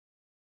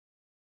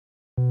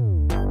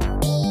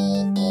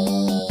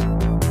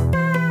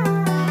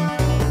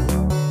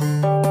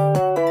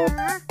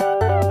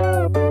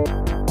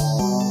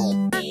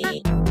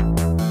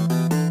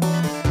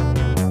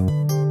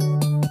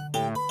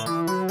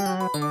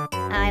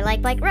I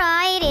like bike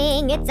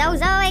riding, it's so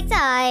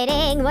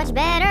exciting. Much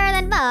better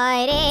than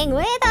fighting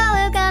with all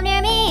who come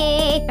near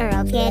me.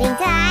 Rope's getting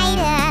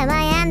tighter,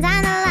 my hands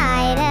on the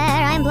lighter.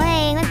 I'm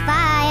playing with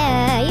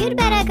fire, you'd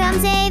better come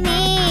save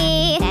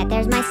me. That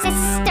there's my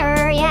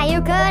sister, yeah,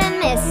 you couldn't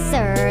miss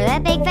her.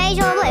 That big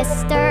facial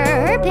blister,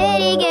 her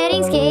pity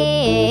getting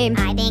scheme.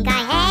 I think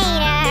I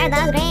hate her,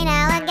 those green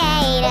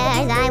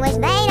alligators. I wish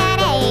they'd had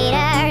ate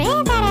her,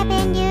 if that had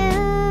been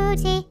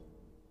beauty.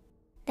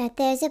 That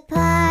there's a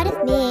part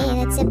of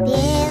me that's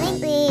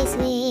appealingly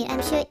sweet.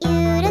 I'm sure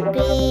you'd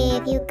agree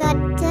if you got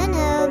to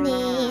know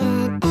me.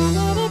 And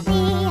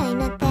admittedly, I'm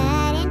not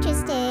that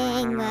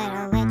interesting, but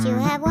I'll let you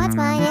have what's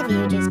mine if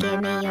you just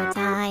give me your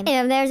time.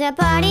 If there's a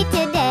party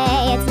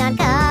today, it's not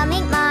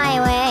coming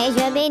my way.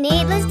 Should be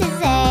needless to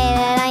say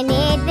that I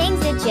need things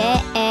to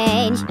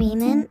change.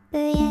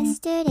 Remember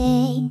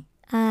yesterday,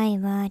 I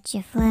bought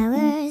you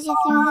flowers, you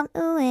threw them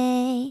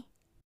away.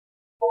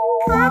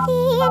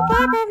 Coffee and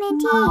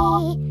peppermint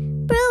tea,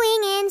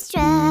 brewing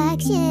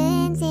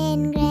instructions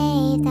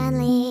engraved on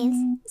leaves.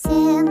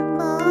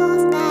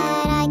 Symbols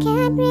that I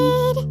can't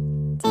read,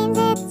 seems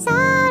it's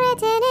all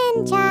written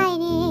in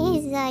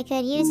Chinese. I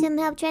could use some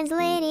help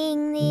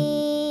translating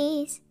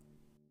these.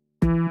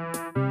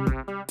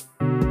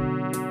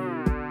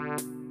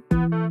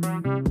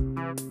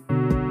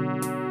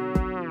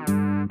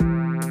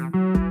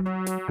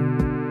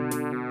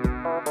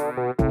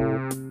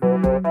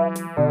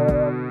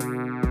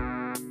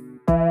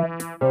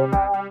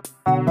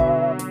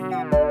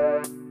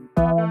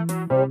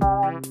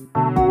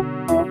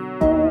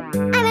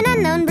 I'm an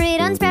unknown breed,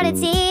 unsprouted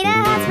seed, a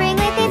hot spring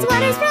with its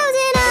waters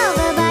frozen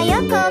over by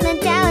your cold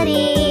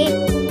mentality.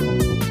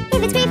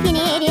 If it's grief you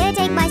need, you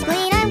take my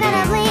spleen, I'm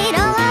gonna bleed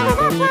all over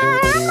the floor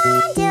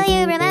until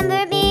you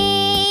remember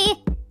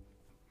me.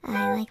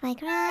 I like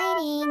bike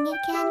riding, it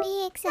can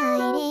be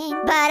exciting,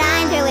 but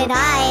I'm through with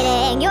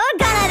hiding, you're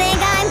gonna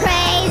think I'm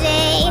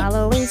crazy.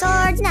 Following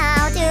swords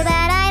now, too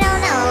bad I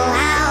don't know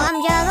how.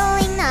 I'm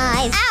juggling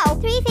knives, ow,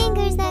 3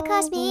 fingers that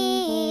cost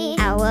me.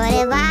 How would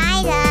have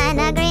I done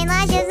a green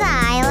luscious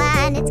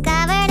island? It's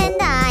covered in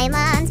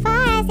diamonds,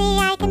 far as the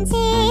eye can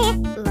see.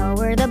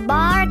 Lower the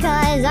bar,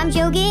 cause I'm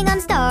choking on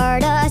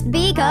stardust,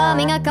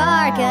 becoming a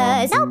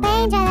carcass. No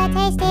pains are that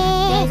tasty.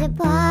 There's a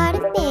part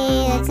of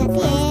me that's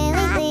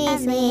appealingly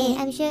sweet.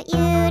 I'm sure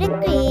you'd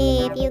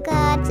agree if you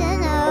got to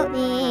know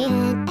me.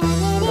 And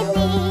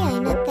admittedly,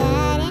 I'm not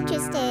that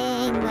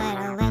interesting, but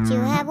I'll let you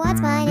have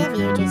what's mine if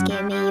you just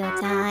give me your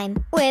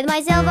time. With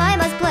myself I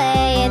must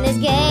play in this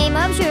game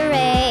of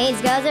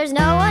charades, cause there's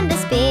no one to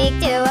speak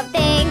to of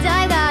things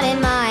I've got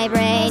in my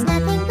brain. There's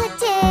nothing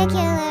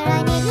particular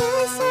I need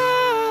to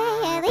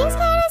say, at least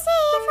care to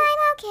see if I'm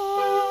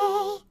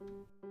okay.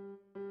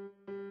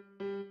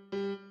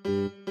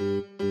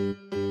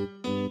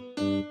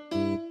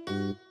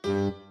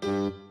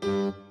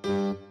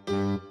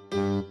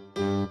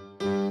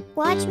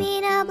 Watch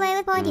me now play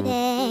with pointy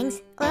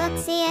things. Look,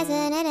 see,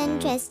 isn't it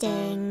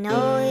interesting?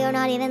 No, you're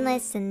not even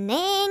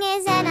listening.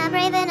 Is that not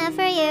brave enough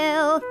for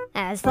you?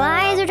 As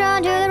flies are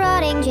drawn to the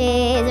rotting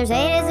cheese, or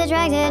Satan is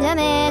attracted to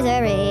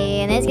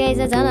misery. In this case,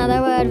 it's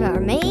another word for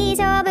me,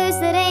 so I'll boost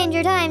the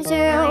danger times 2.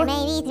 Or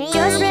maybe 3.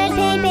 Just red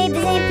paint, babe,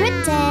 this ain't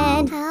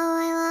pretend. How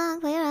I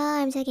long for your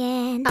arms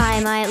again.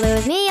 I might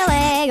lose me a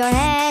leg or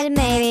head,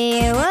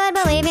 maybe you would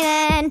believe me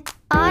then.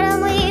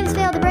 Autumn leaves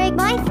fail to break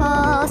my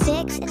fall,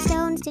 sticks and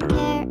stones didn't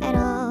care at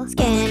all.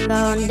 Skin and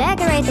bone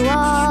decorate the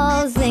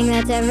walls, think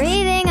that's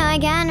everything I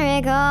can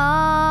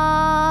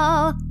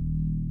recall.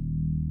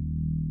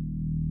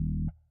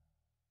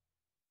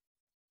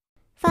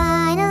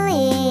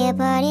 Finally, a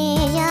party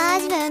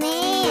just for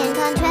me. In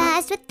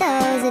contrast with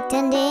those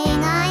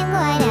attending, I'm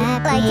quite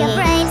happy. Like your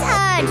brain's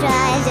hard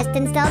drive, just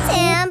installed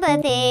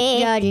sympathy.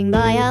 Judging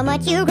by how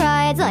much you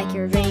cry, it's like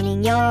you're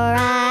draining your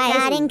eyes.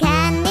 Not in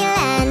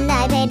Candyland,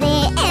 I paid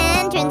the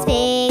entrance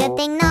fee. Good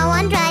thing no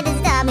one tried to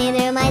stop me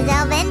through my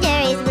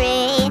self-injury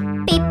spree.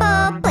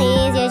 People,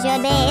 please, you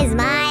should be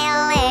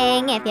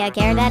smiling. If you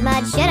cared that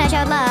much, should have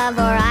showed love,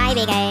 or I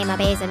became a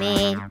piece of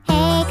meat.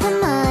 Hey,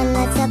 come on,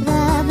 let's up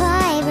the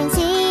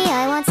vibrancy.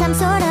 I want some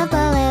sort of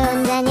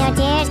balloons, and your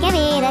tears can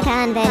be the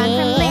confetti. From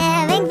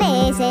living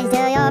faces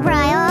to your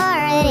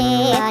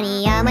priority.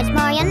 Honey, how much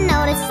more you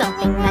notice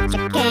something that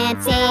you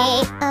can't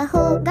see. A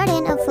whole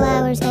garden of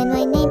flowers and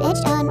my name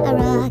etched on a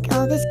rock.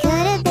 All this could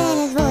have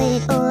been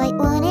avoided, all I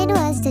wanted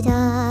was to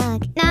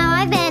talk. Now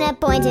I've been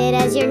appointed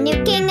as your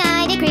new king,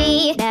 I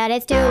decree that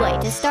it's too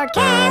late to start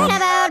caring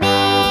about